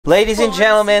Ladies and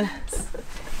gentlemen,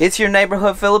 it's your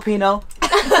neighborhood Filipino,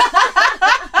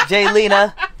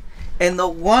 Jaylina, and the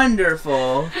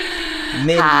wonderful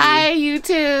Mindy. Hi,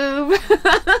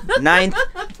 YouTube. Ninth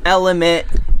Element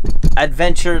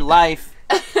Adventure Life,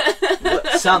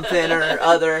 something or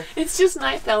other. It's just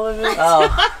Ninth Element.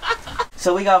 Oh.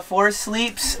 So we got 4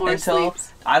 sleeps Four until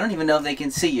sleeps. I don't even know if they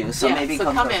can see you. So yeah, maybe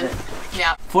so come in. in.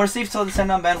 Yeah. 4 sleeps till the sun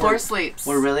on bend. 4 sleeps.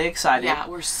 We're really excited. Yeah,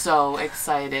 we're so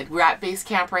excited. We're at base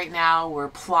camp right now. We're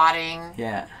plotting.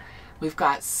 Yeah. We've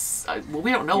got, well,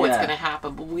 we don't know what's going to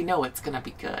happen, but we know it's going to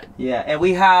be good. Yeah, and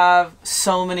we have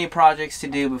so many projects to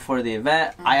do before the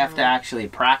event. I have to actually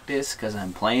practice because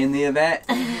I'm playing the event,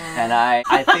 and I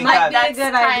think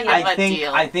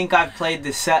I think I've played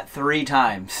the set 3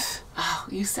 times. Oh,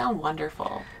 you sound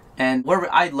wonderful. And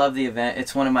I love the event.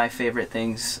 It's one of my favorite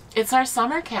things. It's our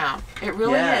summer camp. It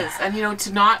really is. And you know,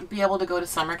 to not be able to go to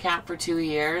summer camp for 2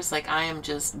 years, like I am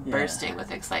just bursting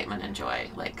with excitement and joy.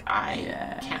 Like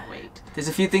I can't wait. There's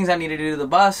a few things I need to do to the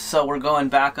bus, so we're going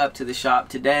back up to the shop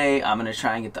today. I'm going to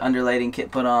try and get the underlighting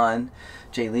kit put on.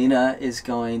 Jaylina is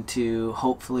going to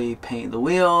hopefully paint the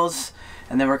wheels.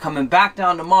 And then we're coming back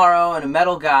down tomorrow, and a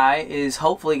metal guy is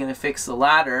hopefully going to fix the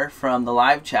ladder from the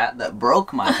live chat that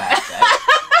broke my back deck.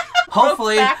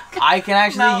 Hopefully, I can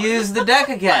actually use the deck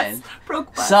again.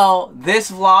 So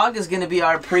this vlog is going to be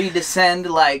our pre-descend,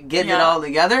 like getting it all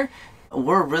together.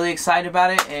 We're really excited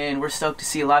about it, and we're stoked to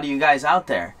see a lot of you guys out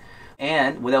there.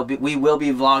 And we will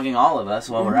be vlogging all of us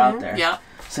while we're out there. Yeah.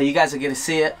 So you guys will get to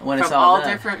see it when it's from all all done.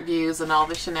 different views and all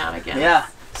the shenanigans. Yeah.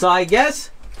 So I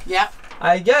guess. Yep.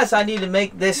 I guess I need to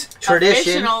make this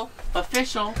tradition.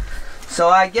 Official. So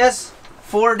I guess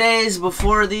 4 days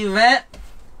before the event,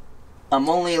 I'm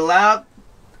only allowed.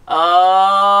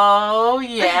 Oh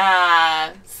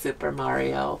yeah, Super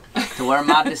Mario. To wear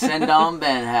my Descend on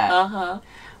Ben hat. All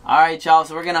right, y'all.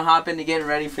 So we're gonna hop into getting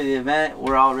ready for the event.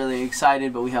 We're all really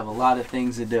excited, but we have a lot of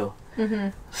things to do.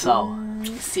 So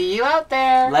see you out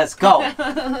there. Let's go.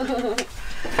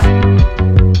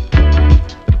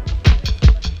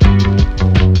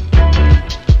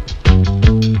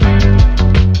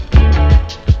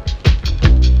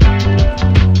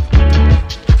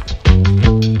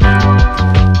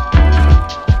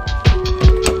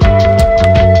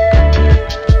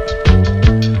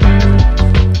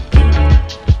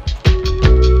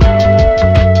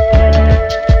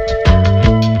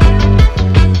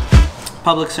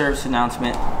 Public service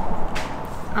announcement.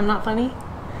 I'm not funny.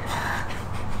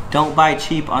 Don't buy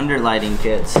cheap underlighting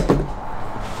kits.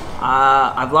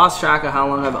 I've lost track of how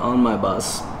long I've owned my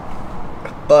bus,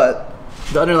 but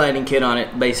the underlighting kit on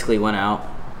it basically went out.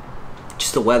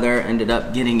 Just the weather ended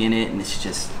up getting in it, and it's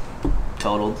just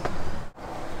totaled.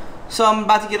 So I'm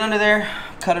about to get under there,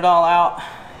 cut it all out,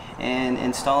 and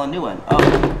install a new one. Oh,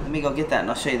 let me go get that, and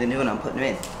I'll show you the new one I'm putting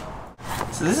in.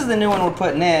 So this is the new one we're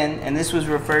putting in, and this was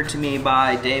referred to me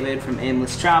by David from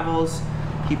Aimless Travels.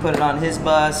 He put it on his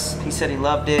bus. He said he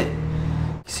loved it.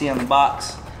 You see on the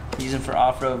box, using for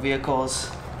off-road vehicles.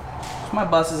 My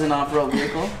bus is an off-road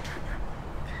vehicle.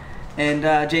 And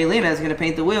Jaylina is gonna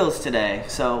paint the wheels today.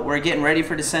 So we're getting ready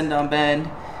for Descend on Bend.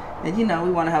 And you know,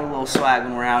 we wanna have a little swag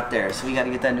when we're out there. So we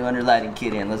gotta get that new underlighting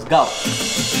kit in. Let's go.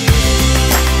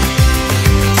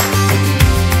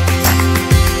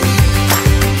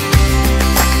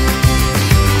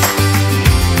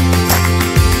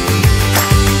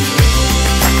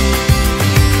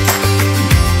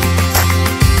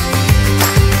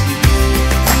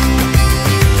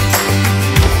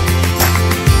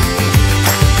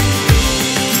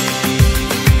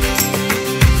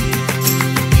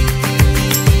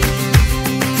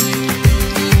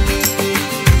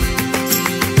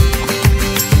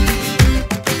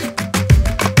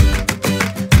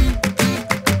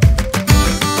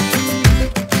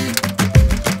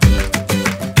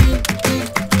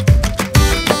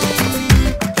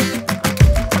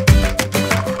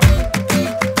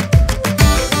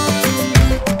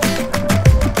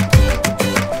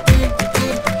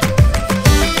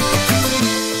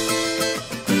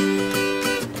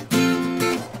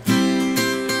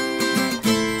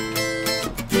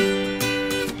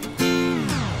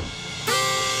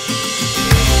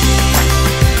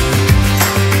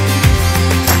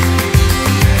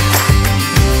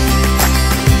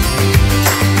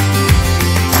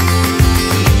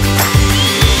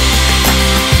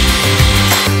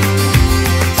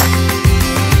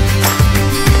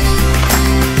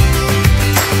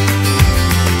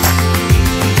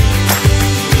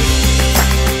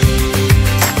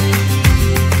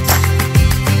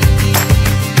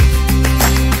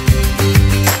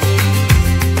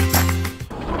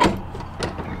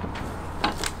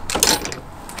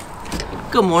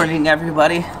 Good morning,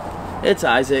 everybody. It's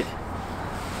Isaac.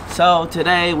 So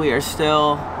today we are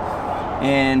still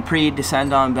in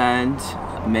pre-descend on bend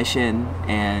mission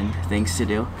and things to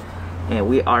do. And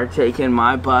we are taking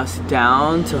my bus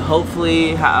down to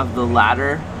hopefully have the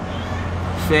ladder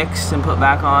fixed and put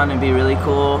back on and be really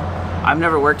cool. I've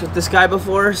never worked with this guy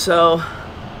before, so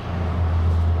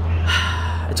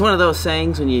it's one of those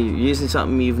things when you're using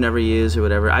something you've never used or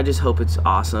whatever. I just hope it's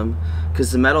awesome,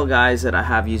 because the metal guys that I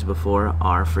have used before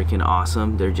are freaking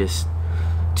awesome. They're just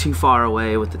too far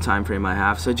away with the time frame I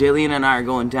have. So Jaylene and I are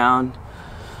going down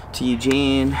to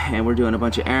Eugene and we're doing a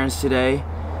bunch of errands today,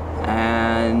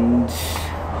 and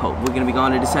we're gonna be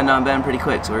going to descend on bend pretty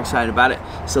quick, so we're excited about it.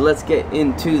 So let's get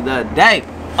into the day.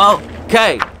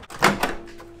 Okay.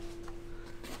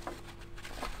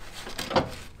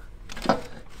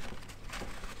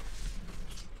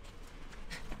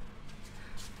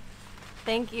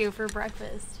 Thank you for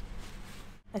breakfast.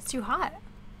 It's too hot.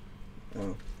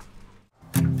 Oh.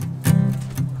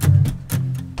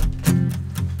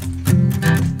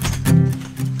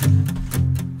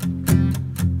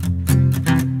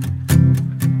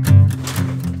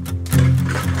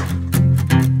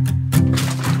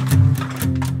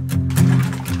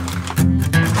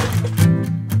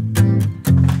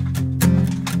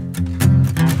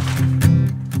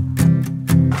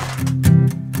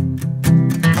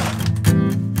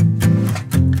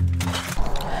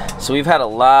 So we've had a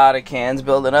lot of cans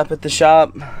building up at the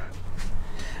shop.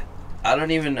 I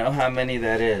don't even know how many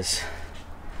that is.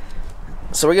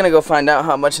 So we're gonna go find out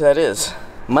how much that is,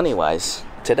 money-wise,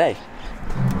 today.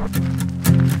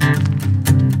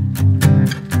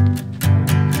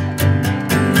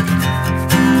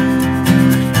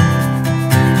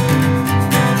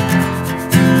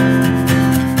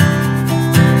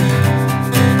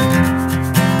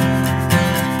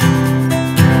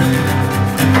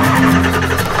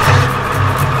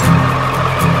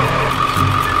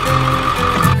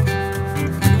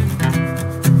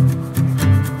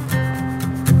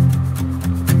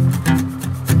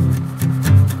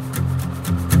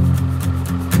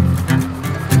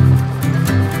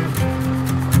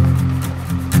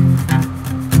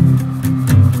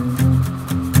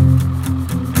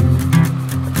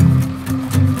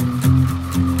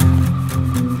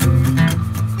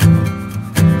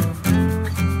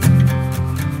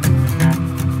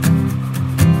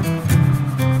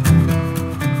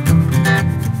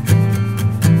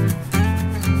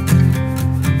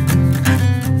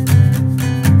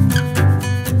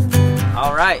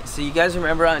 So you guys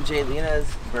remember on Jayleena's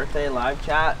birthday live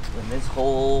chat when this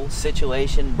whole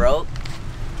situation broke?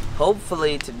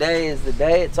 Hopefully today is the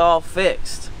day it's all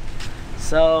fixed.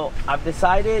 So I've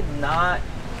decided not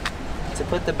to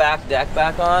put the back deck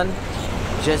back on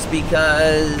just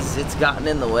because it's gotten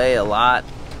in the way a lot.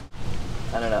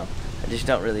 I don't know, I just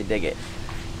don't really dig it.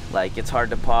 Like, it's hard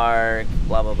to park,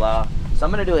 blah blah blah. So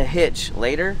I'm gonna do a hitch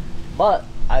later, but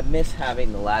I miss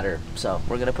having the ladder, so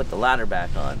we're gonna put the ladder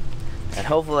back on. And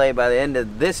hopefully by the end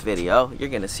of this video, you're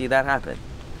gonna see that happen.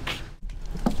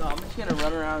 So I'm just gonna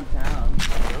run around town.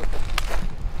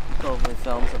 Hopefully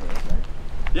film some of this, right?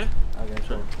 Yeah. Okay,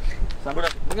 sure. So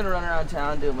we're gonna run around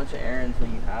town, do a bunch of errands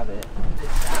when you have it. This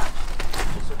dash,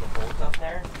 just with the bolts up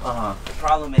there. The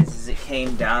problem is it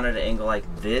came down at an angle like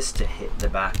this to hit the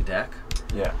back deck.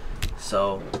 Yeah.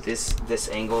 So this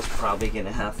angle is probably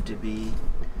gonna have to be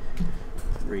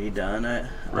redone.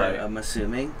 Right. I'm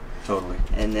assuming. Totally.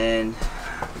 And then,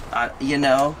 you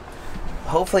know,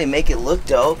 hopefully make it look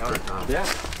dope. Yeah.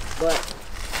 But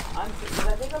I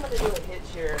think I'm gonna do a hitch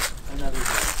here another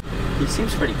day. He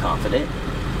seems pretty confident.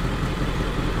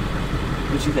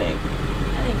 What you think?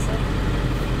 I think so.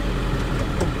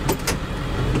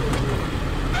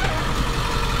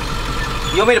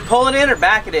 You want me to pull it in or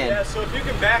back it in? Yeah, so if you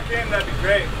can back in, that'd be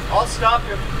great. I'll stop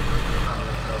him.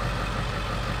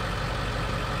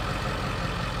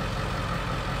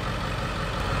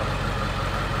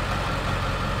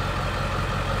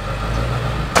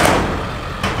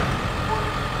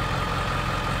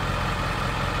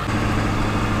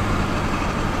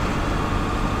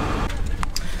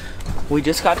 We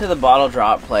just got to the bottle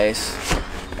drop place.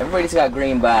 Everybody's got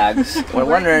green bags. We're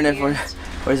wondering if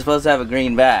we're supposed to have a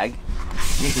green bag.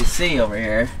 You can see over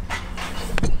here.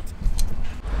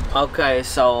 Okay,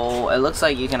 so it looks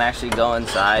like you can actually go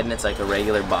inside and it's like a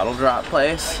regular bottle drop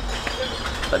place,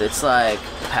 but it's like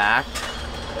packed.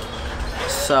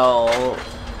 So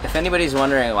if anybody's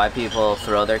wondering why people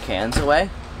throw their cans away,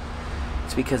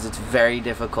 it's because it's very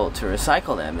difficult to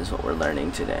recycle them, is what we're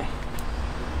learning today.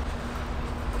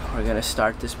 We're gonna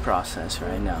start this process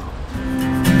right now.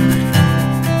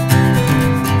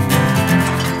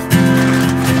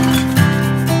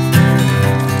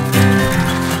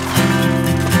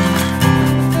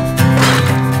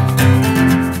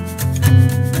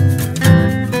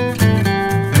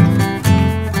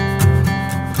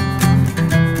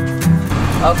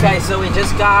 Okay, so we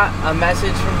just got a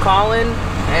message from Colin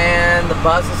and the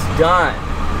bus is done.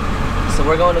 So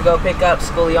we're going to go pick up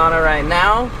Sculiana right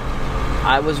now.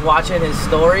 I was watching his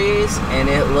stories and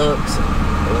it looks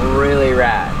really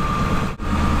rad.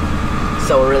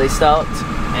 So we're really stoked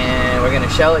and we're gonna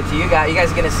show it to you guys. You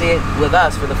guys are gonna see it with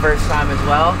us for the first time as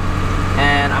well.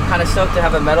 And I'm kind of stoked to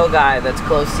have a metal guy that's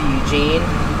close to Eugene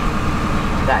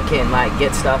that can like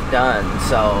get stuff done.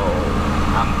 So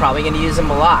I'm probably gonna use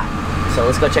him a lot. So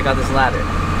let's go check out this ladder.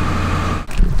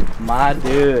 My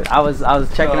dude, I was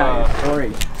checking out your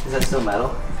story. Is that still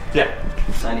metal? Yeah.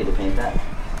 So I need to paint that.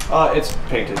 It's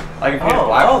painted. I can paint it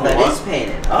black. Oh, that is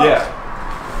painted. Oh.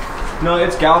 Yeah. No,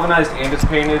 it's galvanized and it's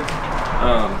painted.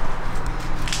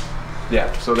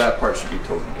 Yeah, so that part should be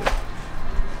totally good.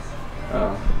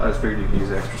 I just figured you could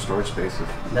use extra storage space.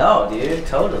 No, dude,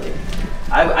 totally.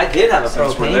 I did have a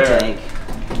propane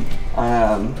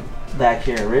tank back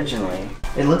here originally.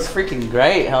 It looks freaking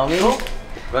great, homie. Cool.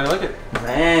 Glad you like it.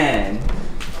 Man.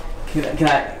 Can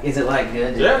I, is it like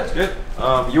good? Dude? Yeah, it's good.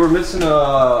 You were missing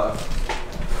a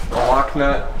lock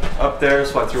nut up there,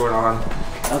 so I threw it on.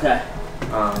 Okay.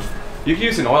 You can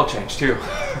use an oil change too.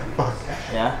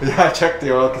 Yeah? Yeah, I checked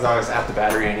the oil because I was at the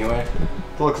battery anyway.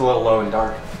 It looks a little low and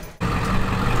dark.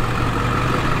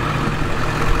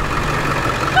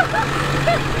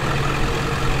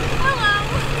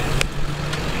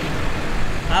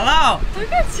 Hello.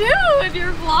 Look at you with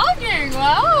your vlogging.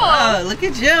 Wow. Oh, look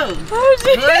at you. Oh,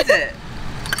 geez. Who is it?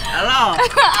 Hello.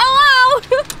 Hello.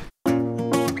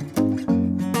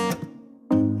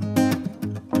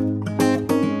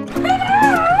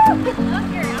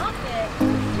 Love your outfit.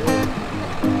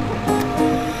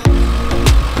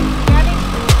 No,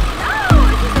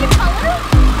 is this the color?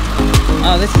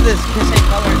 Oh, this is the same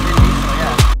color as the diesel,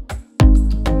 yeah.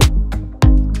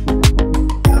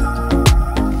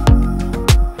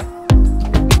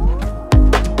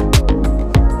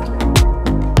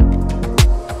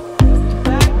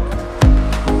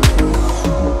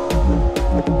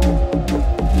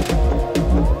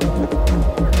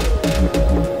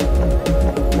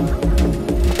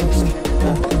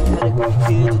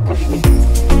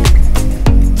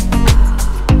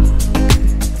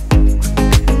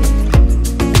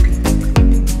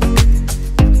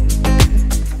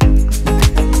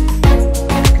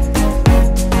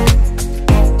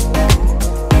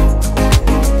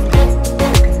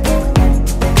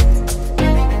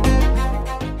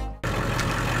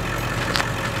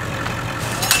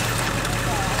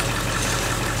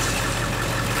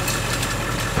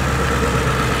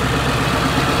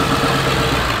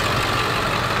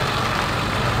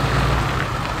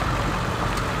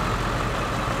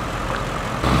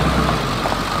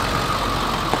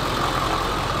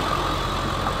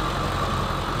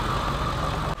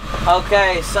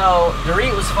 Okay, so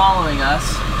Dorit was following us.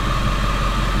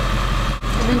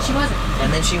 And then she wasn't.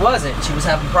 And then she wasn't. She was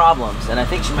having problems. And I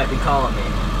think she might be calling me.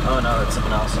 Oh no, that's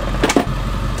someone else.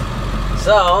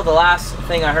 So, the last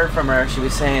thing I heard from her, she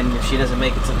was saying if she doesn't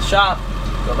make it to the shop,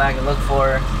 go back and look for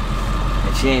her.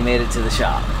 And she ain't made it to the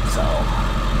shop. So,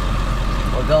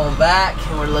 we're going back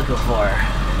and we're looking for her.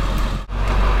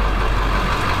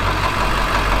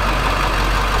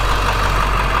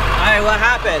 Alright, what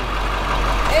happened?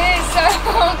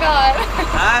 Oh god.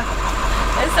 Huh?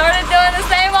 It started doing the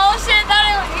same old shit that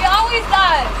it always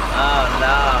does. Oh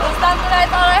no. The stuff that I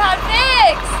thought I had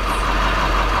fixed.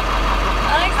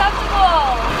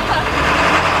 Unacceptable.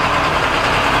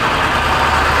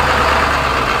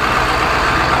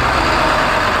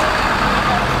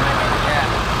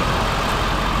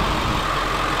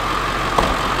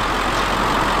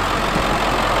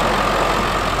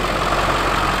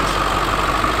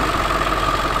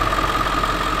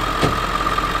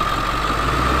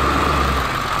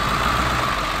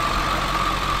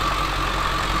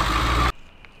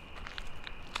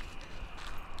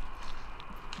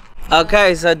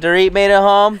 Okay, so Dorit made it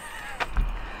home.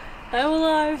 I'm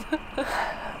alive.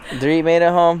 Dorit made it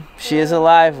home. She is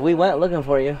alive. We went looking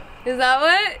for you. Is that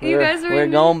what? You guys were We're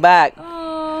going back.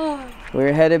 Oh.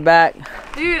 We're headed back.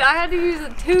 Dude, I had to use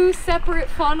 2 separate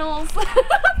funnels.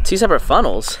 2 separate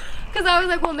funnels? Because I was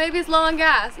like, well, maybe it's low on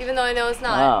gas, even though I know it's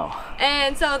not. Oh.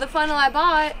 And so the funnel I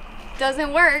bought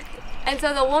doesn't work. And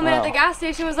so the woman at the gas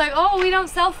station was like, oh, we don't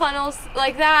sell funnels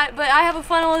like that, but I have a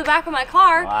funnel in the back of my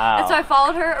car. Wow. And so I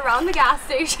followed her around the gas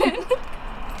station.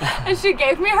 And she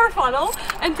gave me her funnel,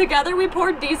 and together we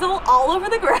poured diesel all over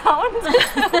the ground.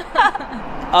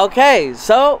 Okay,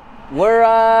 so we're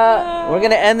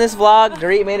gonna end this vlog.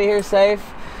 Dorit made it here safe.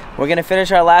 We're gonna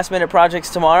finish our last minute projects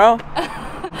tomorrow.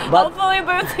 But hopefully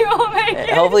Bootsy will make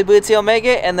it. Hopefully Bootsy will make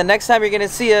it, and the next time you're gonna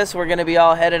see us, we're gonna be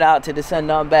all headed out to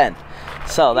Descend on Bend.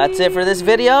 So that's it for this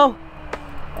video,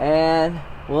 and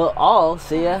we'll all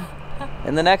see ya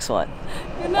in the next one.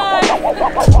 Good night.